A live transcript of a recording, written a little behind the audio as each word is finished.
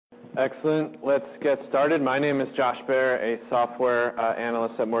Excellent. Let's get started. My name is Josh Baer, a software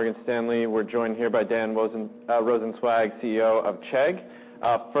analyst at Morgan Stanley. We're joined here by Dan Rosensweig, CEO of Chegg.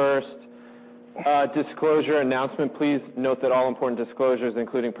 First, disclosure announcement. Please note that all important disclosures,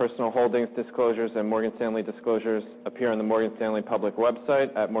 including personal holdings disclosures and Morgan Stanley disclosures, appear on the Morgan Stanley public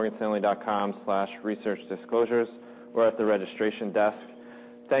website at morganstanley.com/researchdisclosures or at the registration desk.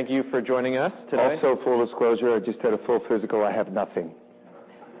 Thank you for joining us today. Also, full disclosure, I just had a full physical. I have nothing.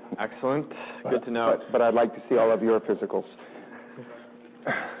 Excellent. Good to know. But I'd like to see all of your physicals.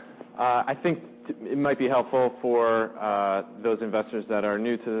 I think it might be helpful for those investors that are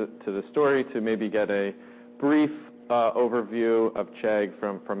new to the story to maybe get a brief overview of Chegg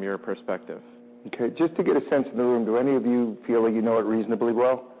from your perspective. Okay, just to get a sense in the room, do any of you feel like you know it reasonably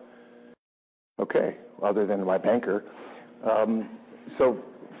well? Okay, other than my banker. So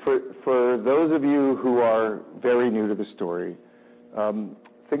for those of you who are very new to the story,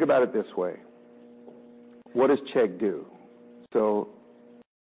 think about it this way. What does Chegg do? So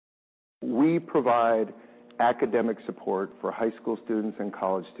we provide academic support for high school students and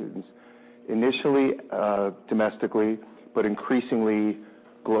college students, initially domestically, but increasingly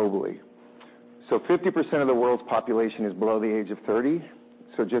globally. So 50% of the world's population is below the age of 30.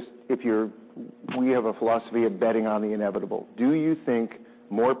 So we have a philosophy of betting on the inevitable. Do you think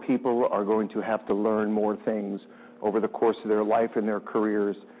more people are going to have to learn more things over the course of their life and their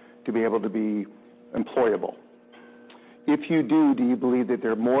careers to be able to be employable? If you do you believe that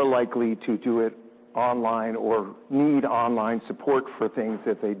they're more likely to do it online or need online support for things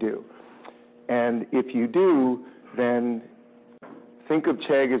that they do? And if you do, then think of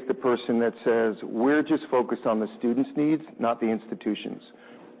Chegg as the person that says, we're just focused on the students' needs, not the institutions.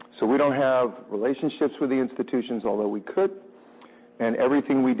 So we don't have relationships with the institutions, although we could, and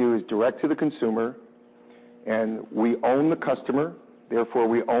everything we do is direct to the consumer, and we own the customer, therefore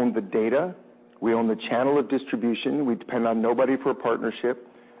we own the data, we own the channel of distribution, we depend on nobody for a partnership,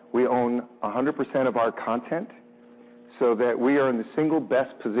 we own 100% of our content, so that we are in the single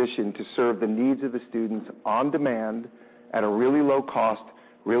best position to serve the needs of the students on demand at a really low cost,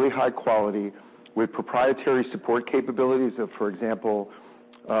 really high quality, with proprietary support capabilities of, for example,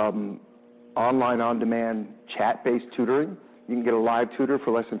 online on-demand chat-based tutoring. You can get a live tutor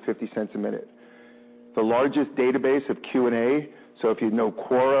for less than 50 cents a minute. The largest database of Q&A, so if you know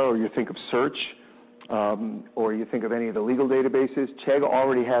Quora or you think of Search or you think of any of the legal databases, Chegg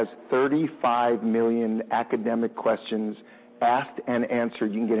already has 35 million academic questions asked and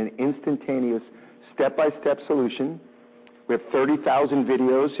answered. You can get an instantaneous step-by-step solution. We have 30,000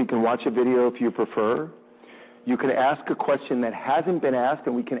 videos, so you can watch a video if you prefer. You can ask a question that hasn't been asked,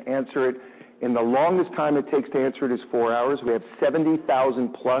 and we can answer it in the longest time it takes to answer it is 4 hours. We have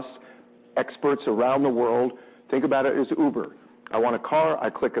 70,000 plus experts around the world. Think about it as Uber. I want a car, I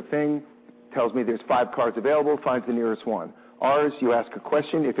click a thing, tells me there's 5 cars available, finds the nearest one. Ours, you ask a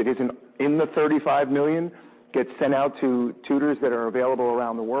question, if it isn't in the 35 million, gets sent out to tutors that are available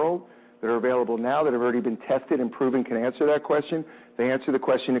around the world, that are available now, that have already been tested and proven can answer that question. They answer the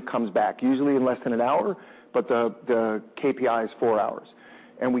question, it comes back, usually in less than an hour, but the KPI is 4 hours.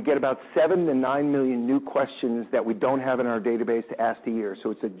 And we get about 7 to 9 million new questions that we don't have in our database to ask a year. So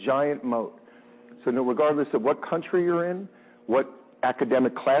it's a giant moat. So regardless of what country you're in, what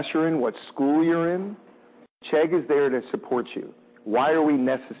academic class you're in, what school you're in, Chegg is there to support you. Why are we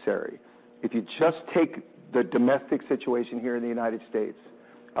necessary? If you just take the domestic situation here in the United States,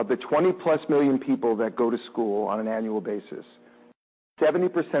 of the 20 plus million people that go to school on an annual basis,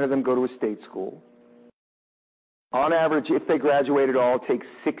 70% of them go to a state school. On average, if they graduate at all, it takes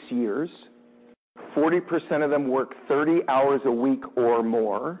 6 years. 40% of them work 30 hours a week or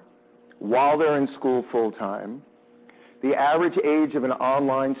more while they're in school full-time. The average age of an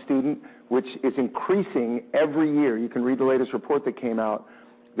online student, which is increasing every year, you can read the latest report that came out,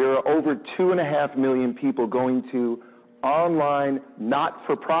 there are over 2.5 million people going to online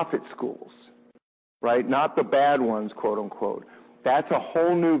not-for-profit schools, right? Not the bad ones, quote-unquote. That's a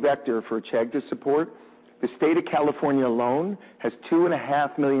whole new vector for Chegg to support. The state of California alone has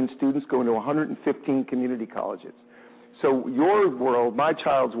 2.5 million students going to 115 community colleges. So your world, my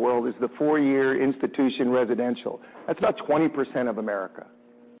child's world, is the 4-year institution residential. That's about 20% of America.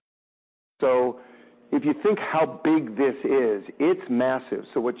 So if you think how big this is, it's massive.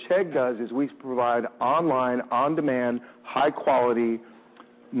 So what Chegg does is we provide online, on-demand, high-quality,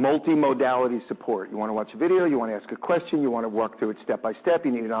 multi-modality support. You want to watch a video, you want to ask a question, you want to walk through it step by step,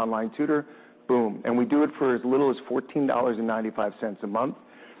 you need an online tutor, boom. And we do it for as little as $14.95 a month.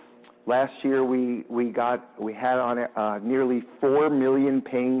 Last year, we had on nearly 4 million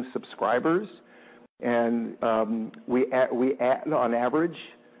paying subscribers, and we add on average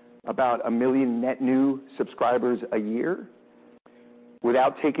about 1 million net new subscribers a year.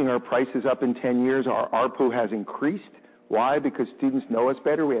 Without taking our prices up in 10 years, our ARPU has increased. Why? Because students know us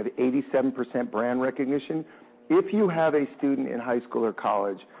better. We have 87% brand recognition. If you have a student in high school or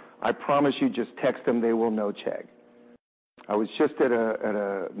college, I promise you, just text them, they will know Chegg. I was just at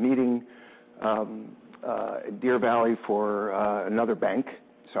a meeting in Deer Valley for another bank.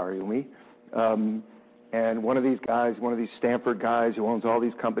 Sorry, Umi. And one of these guys, one of these Stanford guys who owns all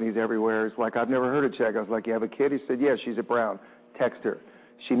these companies everywhere, is like, I've never heard of Chegg. I was like, you have a kid? He said, yeah, she's at Brown. Text her.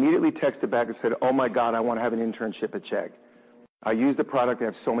 She immediately texted back and said, oh, my God, I want to have an internship at Chegg. I use the product. I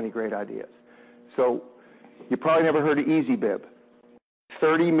have so many great ideas. So you probably never heard of EasyBib.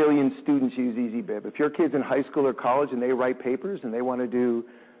 30 million students use EasyBib. If your kid's in high school or college and they write papers and they want to do,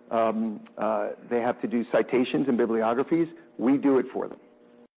 they have to do citations and bibliographies, we do it for them.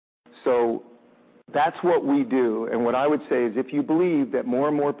 So that's what we do. And what I would say is if you believe that more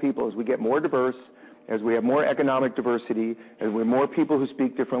and more people, as we get more diverse, as we have more economic diversity, as we have more people who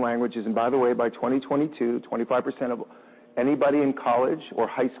speak different languages, and by the way, by 2022, 25% of anybody in college or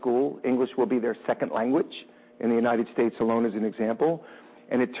high school, English will be their second language in the United States alone as an example.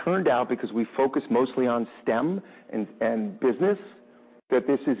 And it turned out, because we focus mostly on STEM and business, that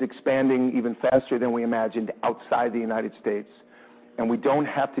this is expanding even faster than we imagined outside the United States. And we don't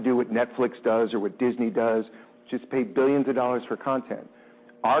have to do what Netflix does or what Disney does, just pay billions of dollars for content.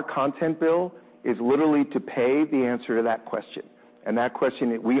 Our content bill is literally to pay the answer to that question. And that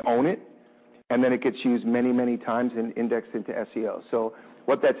question, we own it, and then it gets used many, many times and indexed into SEO. So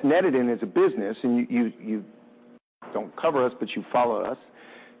what that's netted in as a business, and you don't cover us, but you follow us,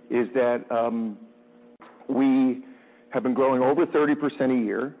 is that we have been growing over 30% a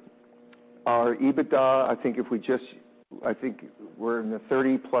year. Our EBITDA, I think we're in the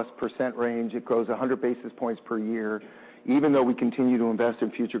 30+% range. It grows 100 basis points per year, even though we continue to invest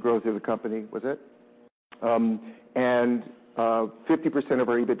in future growth of the company. Was it? And 50% of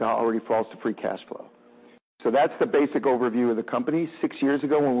our EBITDA already falls to free cash flow. So that's the basic overview of the company. 6 years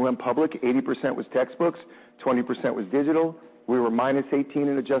ago when we went public, 80% was textbooks, 20% was digital. We were minus 18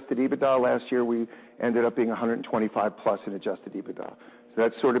 in adjusted EBITDA. Last year we ended up being 125 plus in adjusted EBITDA. So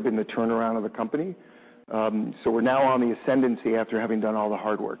that's sort of been the turnaround of the company. So we're now on the ascendancy after having done all the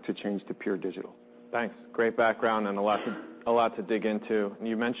hard work to change to pure digital. Thanks. Great background and a lot to dig into.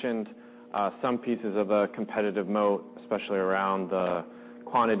 You mentioned some pieces of the competitive moat, especially around the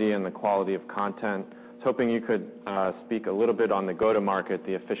quantity and the quality of content. I was hoping you could speak a little bit on the go-to-market,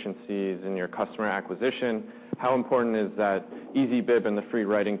 the efficiencies in your customer acquisition. How important is that EasyBib and the free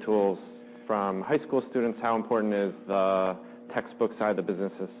writing tools from high school students? How important is the textbook side of the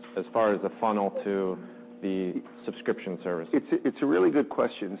business as far as the funnel to the subscription service? It's a really good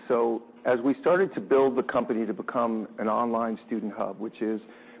question. So as we started to build the company to become an online student hub, which is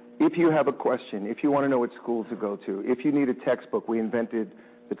if you have a question, if you want to know what school to go to, if you need a textbook, we invented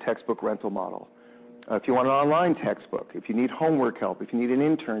the textbook rental model. If you want an online textbook, if you need homework help, if you need an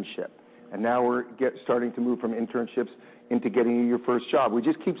internship, and now we're starting to move from internships into getting you your first job. We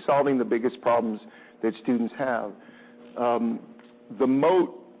just keep solving the biggest problems that students have. The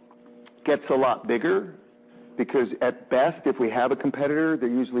moat gets a lot bigger because at best, if we have a competitor, they're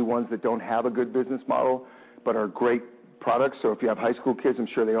usually ones that don't have a good business model but are great products. So if you have high school kids, I'm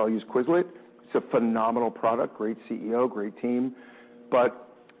sure they all use Quizlet. It's a phenomenal product, great CEO, great team, but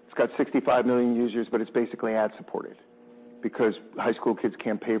it's got 65 million users, but it's basically ad-supported because high school kids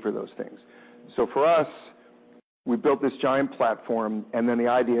can't pay for those things. So for us, we built this giant platform, and then the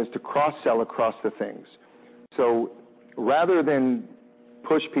idea is to cross-sell across the things. So rather than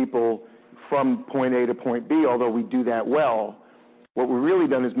push people from point A to point B, although we do that well, what we've really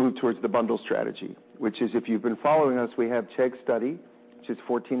done is move towards the bundle strategy, which is if you've been following us, we have Chegg Study, which is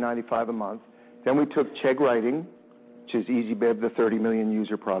 $14.95 a month. Then we took Chegg Writing, which is EasyBib, the 30 million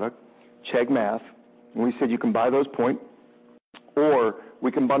user product, Chegg Math, and we said you can buy those point, or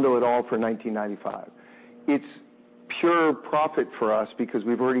we can bundle it all for $19.95. It's pure profit for us because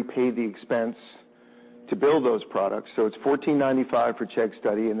we've already paid the expense to build those products. So it's $14.95 for Chegg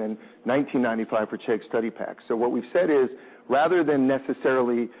Study and then $19.95 for Chegg Study Pack. So what we've said is rather than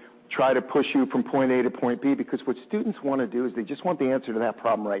necessarily try to push you from point A to point B, because what students want to do is they just want the answer to that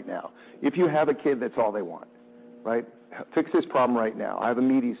problem right now. If you have a kid, that's all they want, right? Fix this problem right now. I have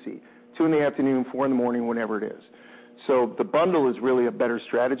immediacy. 2 in the afternoon, 4 in the morning, whenever it is. So the bundle is really a better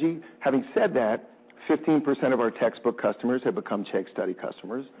strategy. Having said that, 15% of our textbook customers have become Chegg Study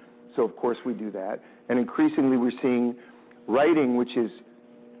customers. So, of course, we do that. And increasingly, we're seeing writing, which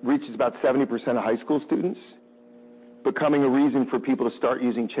reaches about 70% of high school students, becoming a reason for people to start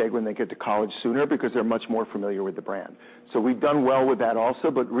using Chegg when they get to college sooner because they're much more familiar with the brand. So we've done well with that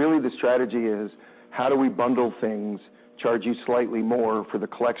also, but really the strategy is how do we bundle things, charge you slightly more for the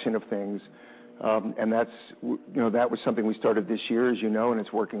collection of things, and that's, that was something we started this year, as you know, and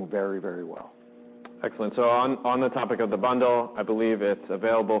it's working very, very well. Excellent. So on the topic of the bundle, I believe it's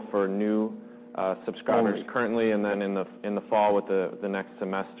available for new subscribers currently, and then in the fall with the next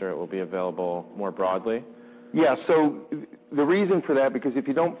semester, it will be available more broadly. Yeah. So the reason for that, because if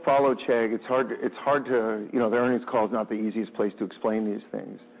you don't follow Chegg, it's hard to, the earnings call is not the easiest place to explain these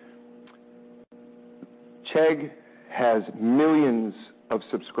things. Chegg has millions of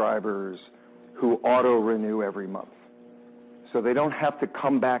subscribers who auto-renew every month. So they don't have to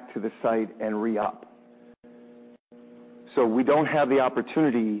come back to the site and re-up. So we don't have the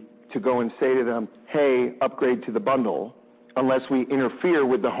opportunity to go and say to them, hey, upgrade to the bundle, unless we interfere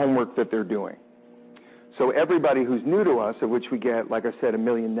with the homework that they're doing. So everybody who's new to us, of which we get, like I said, 1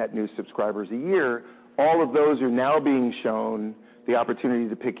 million net new subscribers a year, all of those are now being shown the opportunity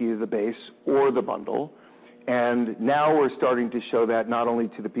to pick either the base or the bundle. And now we're starting to show that not only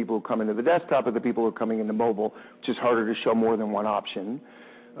to the people who come into the desktop, but the people who are coming into mobile, which is harder to show more than one option.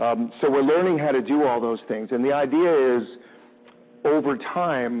 So we're learning how to do all those things. And the idea is, over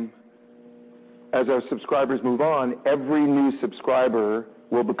time, as our subscribers move on, every new subscriber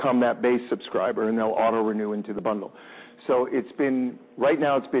will become that base subscriber, and they'll auto-renew into the bundle. So right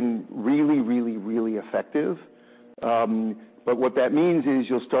now it's been really, really, really effective. But what that means is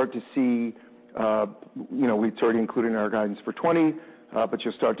you'll start to see, it's already included in our guidance for 20, but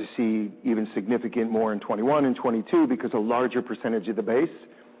you'll start to see even significant more in 21 and 22 because a larger percentage of the base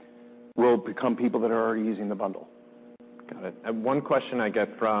will become people that are already using the bundle. Got it. And one question I get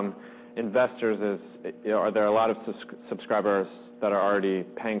from investors is, are there a lot of subscribers that are already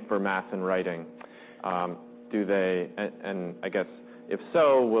paying for math and writing? Do they, and I guess if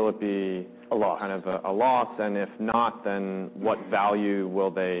so, will it be a loss? Kind of a loss, and if not, then what value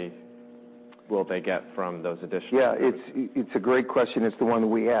will they get from those additional? Yeah, it's a great question. It's the one that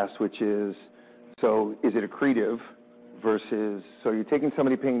we asked, which is, so is it accretive versus, so you're taking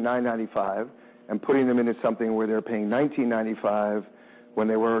somebody paying $9.95 and putting them into something where they're paying $19.95 when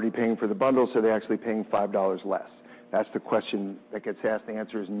they were already paying for the bundle, so they're actually paying $5 less. That's the question that gets asked. The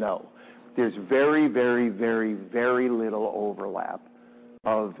answer is no. There's very, very, very, very little overlap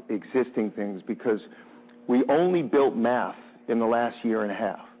of existing things because we only built math in the last year and a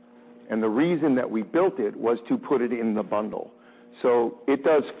half. And the reason that we built it was to put it in the bundle. So it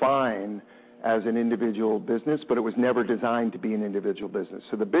does fine as an individual business, but it was never designed to be an individual business.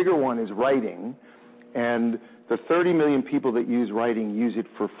 So the bigger one is writing, and the 30 million people that use writing use it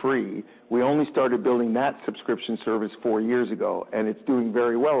for free. We only started building that subscription service 4 years ago, and it's doing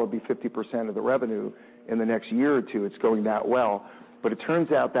very well. It'll be 50% of the revenue in the next year or two. It's going that well. But it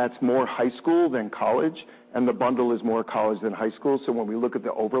turns out that's more high school than college, and the bundle is more college than high school. So when we look at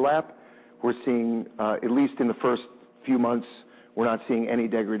the overlap, we're seeing, at least in the first few months, we're not seeing any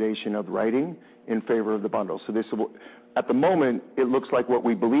degradation of writing in favor of the bundle. So this, at the moment, it looks like what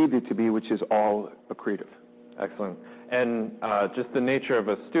we believed it to be, which is all accretive. Excellent. And just the nature of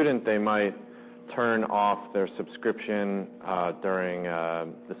a student, they might turn off their subscription during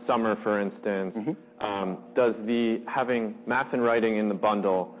the summer, for instance. Mm-hmm. Does having math and writing in the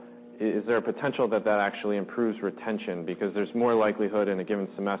bundle, is there a potential that actually improves retention because there's more likelihood in a given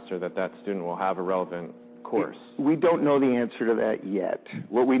semester that student will have a relevant course? We don't know the answer to that yet.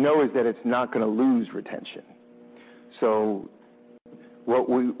 What we know is that it's not going to lose retention. So what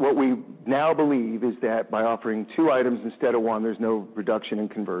we now believe is that by offering 2 items instead of 1, there's no reduction in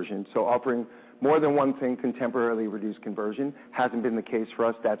conversion. So offering more than one thing can temporarily reduce conversion. Hasn't been the case for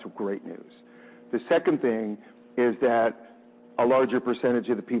us. That's great news. The second thing is that a larger percentage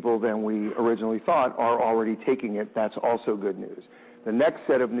of the people than we originally thought are already taking it. That's also good news. The next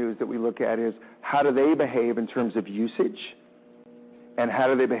set of news that we look at is how do they behave in terms of usage, and how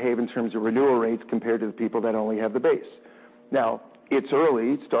do they behave in terms of renewal rates compared to the people that only have the base. Now, it's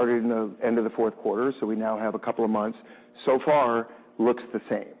early. It started in the end of the fourth quarter, so we now have a couple of months. So far, looks the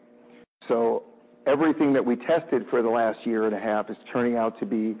same. So everything that we tested for the last year and a half is turning out to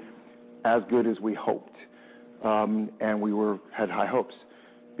be as good as we hoped. And we had high hopes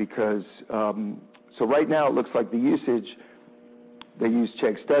because, so right now it looks like the usage, they use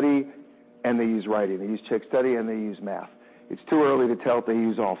Chegg Study and they use writing. They use Chegg Study and they use math. It's too early to tell if they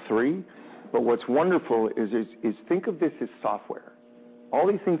use all 3, but what's wonderful is think of this as software. All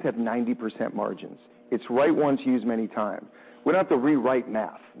these things have 90% margins. It's write once, use many times. We don't have to rewrite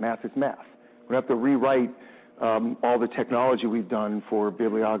math. Math is math. We don't have to rewrite all the technology we've done for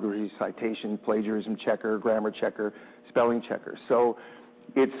bibliography, citation, plagiarism checker, grammar checker, spelling checker. So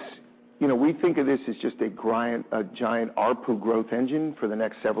it's, we think of this as just a giant ARPU growth engine for the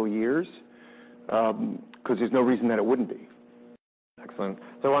next several years, because there's no reason that it wouldn't be. Excellent.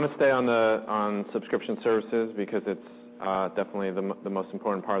 So I want to stay on subscription services because it's definitely the most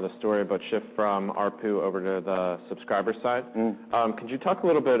important part of the story, but shift from ARPU over to the subscriber side. Could you talk a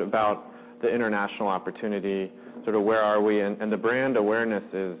little bit about the international opportunity, sort of where are we? And the brand awareness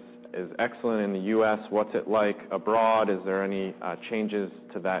is excellent in the U.S. What's it like abroad? Is there any changes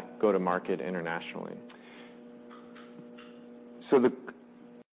to that go-to-market internationally? So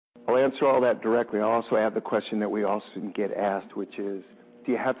I'll answer all that directly. I'll also add the question that we often get asked, which is,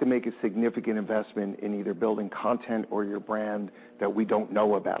 do you have to make a significant investment in either building content or your brand that we don't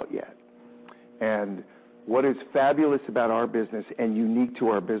know about yet? And what is fabulous about our business and unique to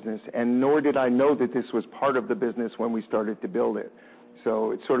our business, and nor did I know that this was part of the business when we started to build it,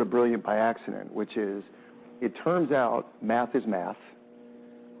 so it's sort of brilliant by accident, which is, it turns out math is math,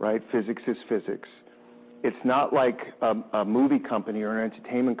 right? Physics is physics. It's not like a movie company or an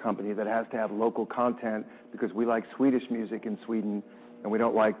entertainment company that has to have local content because we like Swedish music in Sweden and we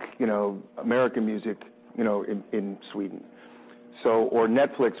don't like, American music, in Sweden. So, or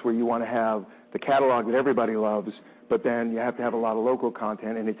Netflix, where you want to have the catalog that everybody loves, but then you have to have a lot of local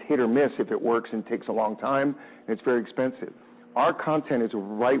content, and it's hit or miss if it works and takes a long time, and it's very expensive. Our content is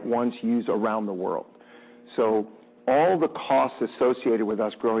right once used around the world. So all the costs associated with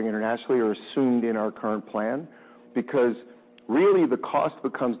us growing internationally are assumed in our current plan, because really the cost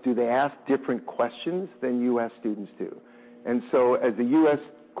becomes, do they ask different questions than U.S. students do? And so as the U.S.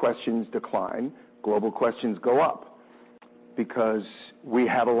 questions decline, global questions go up, because we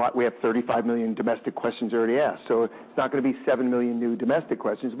have 35 million domestic questions already asked. So it's not going to be 7 million new domestic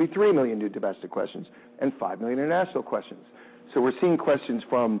questions. It'll be 3 million new domestic questions and 5 million international questions. So we're seeing questions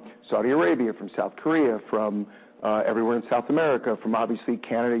from Saudi Arabia, from South Korea, from everywhere in South America, from obviously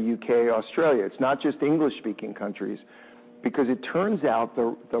Canada, UK, Australia. It's not just English-speaking countries, because it turns out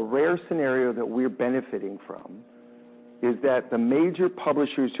the rare scenario that we're benefiting from is that the major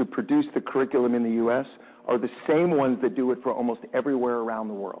publishers who produce the curriculum in the U.S. are the same ones that do it for almost everywhere around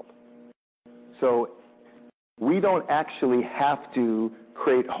the world. So we don't actually have to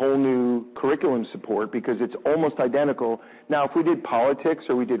create whole new curriculum support because it's almost identical. Now, if we did politics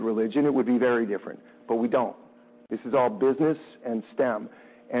or we did religion, it would be very different, but we don't. This is all business and STEM.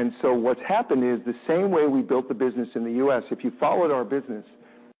 And so what's happened is the same way we built the business in the U.S., if you followed our business,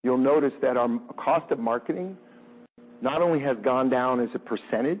 you'll notice that our cost of marketing not only has gone down as a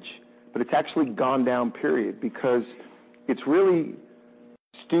percentage, but it's actually gone down, period, because it's really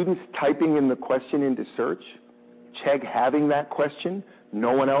students typing in the question into search, Chegg having that question,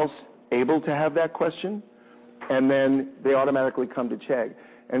 no one else able to have that question, and then they automatically come to Chegg.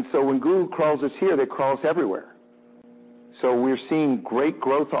 And so when Google crawls us here, they crawl us everywhere. So we're seeing great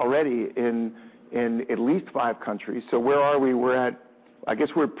growth already in at least 5 countries. So where are we? We're at, I guess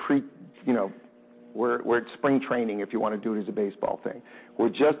we're we're at spring training, if you want to do it as a baseball thing. We're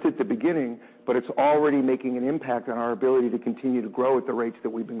just at the beginning, but it's already making an impact on our ability to continue to grow at the rates that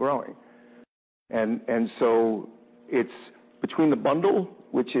we've been growing. And so it's between the bundle,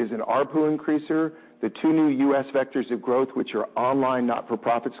 which is an ARPU increaser, the 2 new U.S. vectors of growth, which are online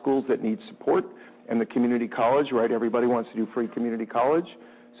not-for-profit schools that need support, and the community college, right? Everybody wants to do free community college,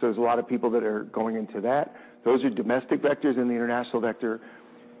 so there's a lot of people that are going into that. Those are domestic vectors, and the international vector,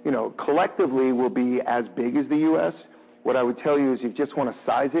 collectively will be as big as the U.S. What I would tell you is, if you just want to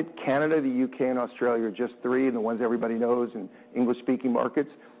size it, Canada, the UK, and Australia are just 3, and the ones everybody knows in English-speaking markets.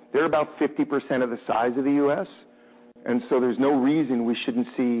 They're about 50% of the size of the U.S., and so there's no reason we shouldn't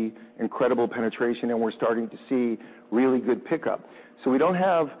see incredible penetration, and we're starting to see really good pickup. So we don't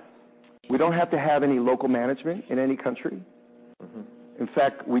have to have any local management in any country. Mm-hmm. In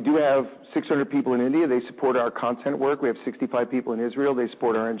fact, we do have 600 people in India. They support our content work. We have 65 people in Israel. They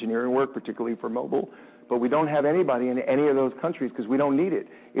support our engineering work, particularly for mobile. But we don't have anybody in any of those countries because we don't need it.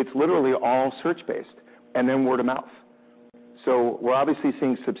 It's literally all search-based and then word of mouth. So we're obviously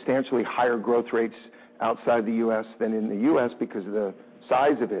seeing substantially higher growth rates outside the U.S. than in the U.S. because of the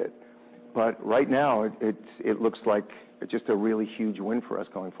size of it. But right now, it looks like it's just a really huge win for us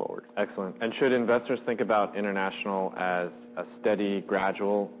going forward. Excellent. And should investors think about international as a steady,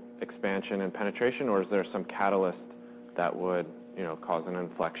 gradual expansion and penetration, or is there some catalyst that would, cause an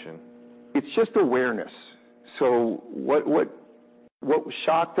inflection? It's just awareness. So what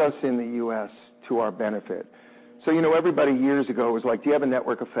shocked us in the U.S. to our benefit? So, everybody years ago was like, do you have a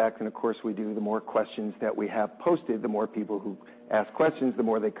network effect? And of course we do. The more questions that we have posted, the more people who ask questions, the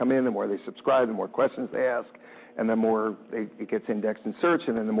more they come in, the more they subscribe, the more questions they ask, and the more it gets indexed in search,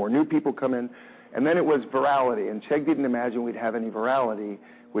 and then the more new people come in. And then it was virality, and Chegg didn't imagine we'd have any virality,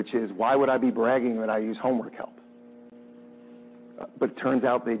 which is, why would I be bragging that I use homework help? But it turns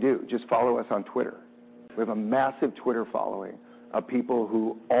out they do. Just follow us on Twitter. We have a massive Twitter following of people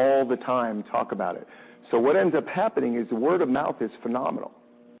who all the time talk about it. So what ends up happening is the word of mouth is phenomenal.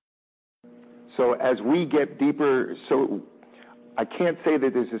 So as we get deeper, so I can't say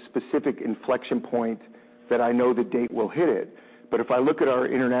that there's a specific inflection point that I know the date will hit it, but if I look at our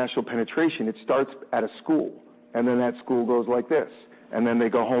international penetration, it starts at a school, and then that school goes like this, and then they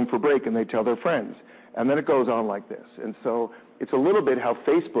go home for break and they tell their friends, and then it goes on like this. And so it's a little bit how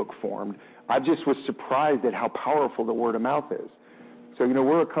Facebook formed. I just was surprised at how powerful the word of mouth is. So,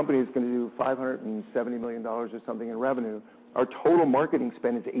 we're a company that's going to do $570 million or something in revenue. Our total marketing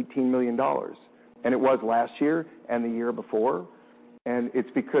spend is $18 million, and it was last year and the year before. And it's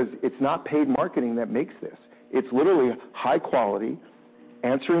because it's not paid marketing that makes this. It's literally high quality,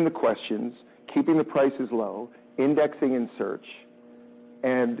 answering the questions, keeping the prices low, indexing in search.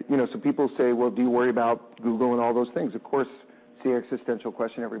 And, so people say, well, do you worry about Google and all those things? Of course, it's the existential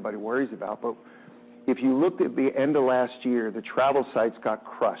question everybody worries about. But if you looked at the end of last year, the travel sites got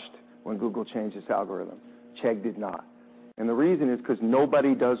crushed when Google changed its algorithm. Chegg did not. And the reason is because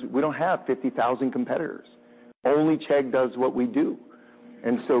we don't have 50,000 competitors. Only Chegg does what we do.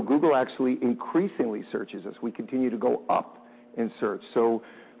 And so Google actually increasingly searches us. We continue to go up in search. So,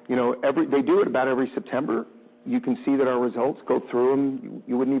 they do it about every September. You can see that our results go through them.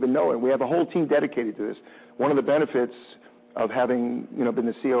 You wouldn't even know it. We have a whole team dedicated to this. One of the benefits of having, been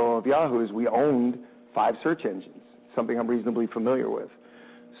the CEO of Yahoo is we owned 5 search engines, something I'm reasonably familiar with.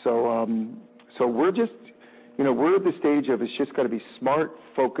 So, we're just, we're at the stage of it's just got to be smart,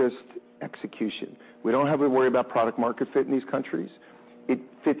 focused execution. We don't have to worry about product market fit in these countries. It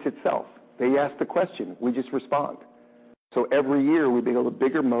fits itself. They ask the question. We just respond. So every year we build a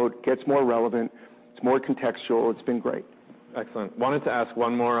bigger moat, gets more relevant, it's more contextual. It's been great. Excellent. Wanted to ask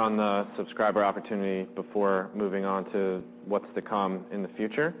one more on the subscriber opportunity before moving on to what's to come in the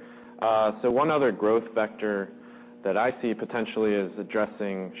future. So one other growth vector that I see potentially is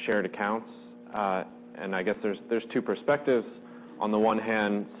addressing shared accounts. And I guess there's 2 perspectives. On the one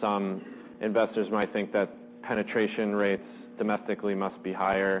hand, some investors might think that penetration rates domestically must be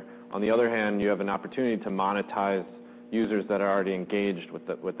higher. On the other hand, you have an opportunity to monetize users that are already engaged with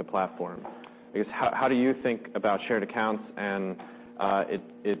the platform. I guess how do you think about shared accounts? And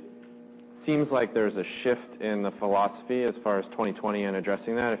it seems like there's a shift in the philosophy as far as 2020 and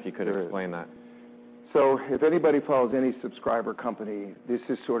addressing that, if you could explain that. So if anybody follows any subscriber company, this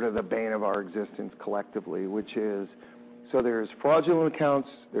is sort of the bane of our existence collectively, which is, so there's fraudulent accounts,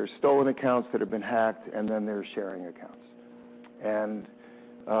 there's stolen accounts that have been hacked, and then there's sharing accounts. And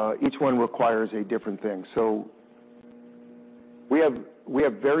each one requires a different thing. So we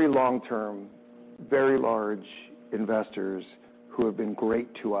have very long-term, very large investors who have been great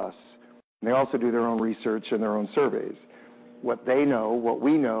to us. And they also do their own research and their own surveys. What they know, what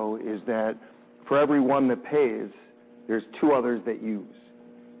we know, is that for every one that pays, there's 2 others that use,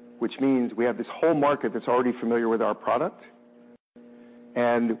 which means we have this whole market that's already familiar with our product,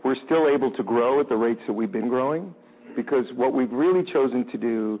 and we're still able to grow at the rates that we've been growing, because what we've really chosen to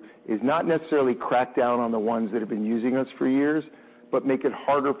do is not necessarily crack down on the ones that have been using us for years, but make it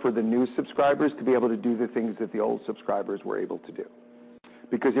harder for the new subscribers to be able to do the things that the old subscribers were able to do.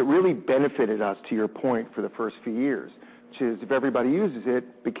 Because it really benefited us, to your point, for the first few years, which is if everybody uses it,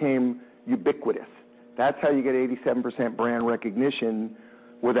 it became ubiquitous. That's how you get 87% brand recognition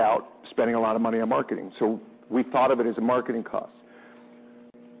without spending a lot of money on marketing. So we thought of it as a marketing cost.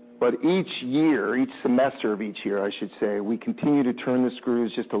 But each year, each semester of each year, I should say, we continue to turn the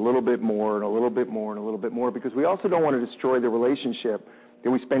screws just a little bit more and a little bit more and a little bit more, because we also don't want to destroy the relationship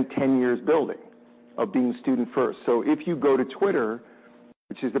that we spent 10 years building of being student first. So if you go to Twitter,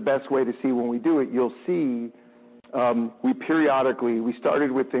 which is the best way to see when we do it, you'll see we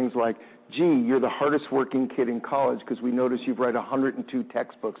started with things like, gee, you're the hardest working kid in college because we noticed you've read 102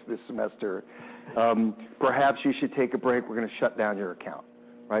 textbooks this semester. Perhaps you should take a break. We're going to shut down your account.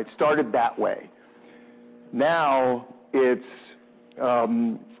 Right? Started that way. Now it's a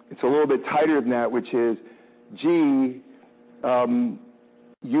little bit tighter than that, which is, gee,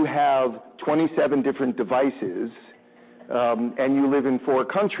 you have 27 different devices and you live in 4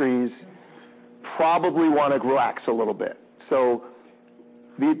 countries, probably want to relax a little bit. So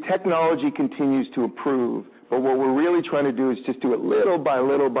the technology continues to improve, but what we're really trying to do is just do it little by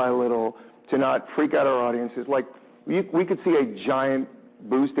little by little to not freak out our audiences. Like we could see a giant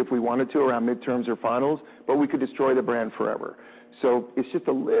boost if we wanted to around midterms or finals, but we could destroy the brand forever. So it's just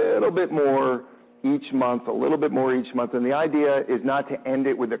a little bit more each month, a little bit more each month. And the idea is not to end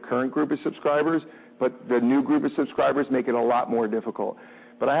it with the current group of subscribers, but the new group of subscribers make it a lot more difficult.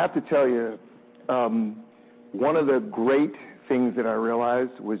 But I have to tell you, one of the great things that I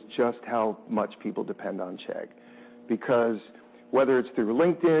realized was just how much people depend on Chegg. Because whether it's through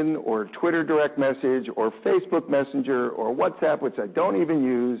LinkedIn or Twitter direct message or Facebook Messenger or WhatsApp, which I don't even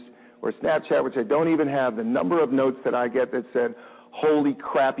use, or Snapchat, which I don't even have, the number of notes that I get that said, "Holy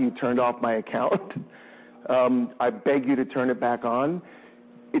crap, you turned off my account. I beg you to turn it back on."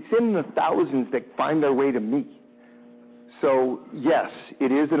 It's in the thousands that find their way to me. So yes,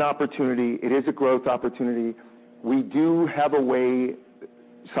 it is an opportunity. It is a growth opportunity. We do have a way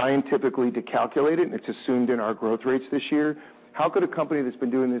scientifically to calculate it, and it's assumed in our growth rates this year. How could a company that's been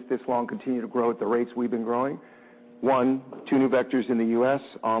doing this long continue to grow at the rates we've been growing? One, 2 new vectors in the U.S.,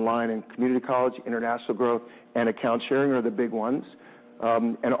 online and community college, international growth, and account sharing are the big ones.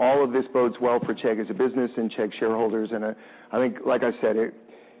 And all of this bodes well for Chegg as a business and Chegg shareholders. And I think, like I said,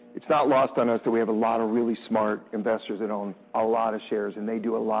 it's not lost on us that we have a lot of really smart investors that own a lot of shares, and they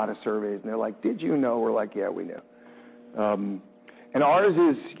do a lot of surveys. And they're like, "Did you know?" We're like, "Yeah, we knew." And ours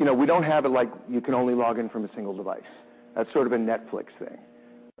is, we don't have it like you can only log in from a single device. That's sort of a Netflix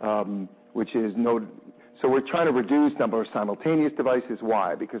thing, which is so we're trying to reduce number of simultaneous devices.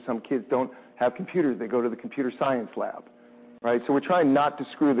 Why? Because some kids don't have computers. They go to the computer science lab, right? So we're trying not to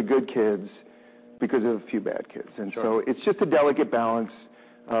screw the good kids because of a few bad kids. And Sure. So it's just a delicate balance.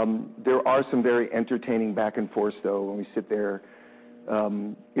 There are some very entertaining back and forth, though, when we sit there.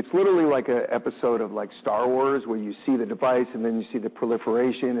 It's literally like an episode of like Star Wars where you see the device and then you see the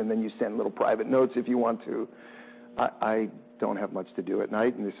proliferation and then you send little private notes if you want to. I don't have much to do at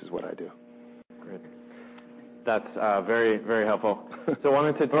night, and this is what I do. Great. That's very, very helpful. So I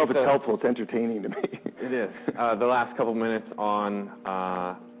wanted to I don't know if it's helpful. It's entertaining to me. It is. The last couple minutes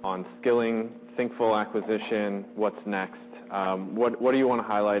on skilling, Thinkful acquisition, what's next? What do you want to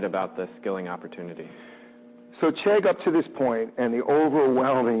highlight about the skilling opportunity? So Chegg, up to this point, and the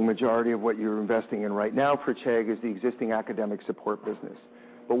overwhelming majority of what you're investing in right now for Chegg is the existing academic support business.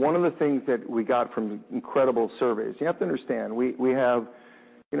 But one of the things that we got from incredible surveys, you have to understand, we have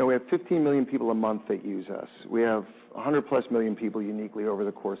 15 million people a month that use us. We have 100+ million people uniquely over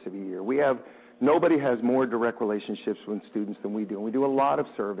the course of a year. Nobody has more direct relationships with students than we do. And we do a lot of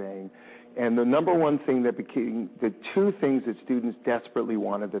surveying. And the number one thing that became, the 2 things that students desperately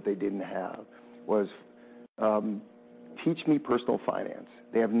wanted that they didn't have was teach me personal finance.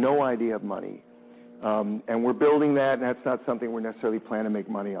 They have no idea of money. And we're building that, and that's not something we're necessarily planning to make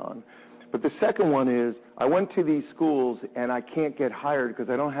money on. But the second one is, I went to these schools, and I can't get hired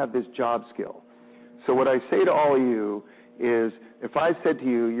because I don't have this job skill. So what I say to all of you is, if I said to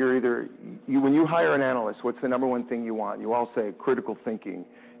you, when you hire an analyst, what's the number one thing you want? You all say critical thinking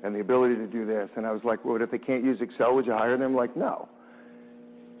and the ability to do this. And I was like, well, if they can't use Excel, would you hire them? Like, no.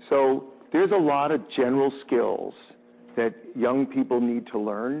 So there's a lot of general skills that young people need to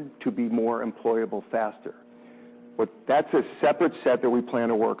learn to be more employable faster. But that's a separate set that we plan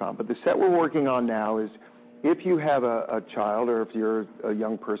to work on. But the set we're working on now is, if you have a child, or if you're a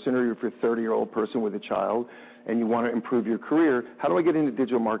young person, or if you're a 30-year-old person with a child, and you want to improve your career, how do I get into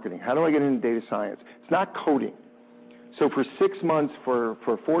digital marketing? How do I get into data science? It's not coding. So for 6 months, for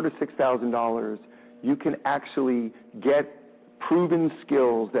 $4,000 to $6,000, you can actually get proven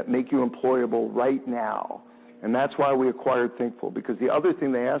skills that make you employable right now. And that's why we acquired Thinkful, because the other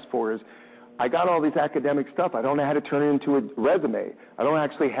thing they asked for is, I got all this academic stuff. I don't know how to turn it into a resume. I don't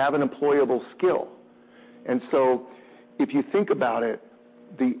actually have an employable skill. And so if you think about it,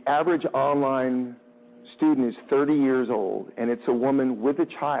 the average online student is 30 years old, and it's a woman with a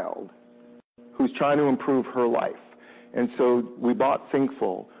child who's trying to improve her life. And so we bought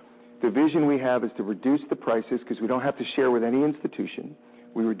Thinkful. The vision we have is to reduce the prices, because we don't have to share with any institution.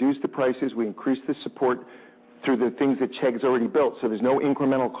 We reduce the prices. We increase the support through the things that Chegg's already built, so there's no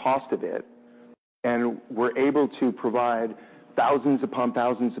incremental cost of it. And we're able to provide thousands upon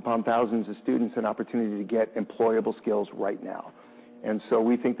thousands upon thousands of students an opportunity to get employable skills right now. And so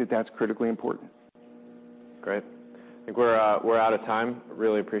we think that that's critically important. Great. I think we're out of time.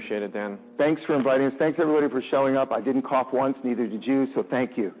 Really appreciate it, Dan. Thanks for inviting us. Thanks, everybody, for showing up. I didn't cough once, neither did you, so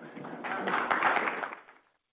thank you.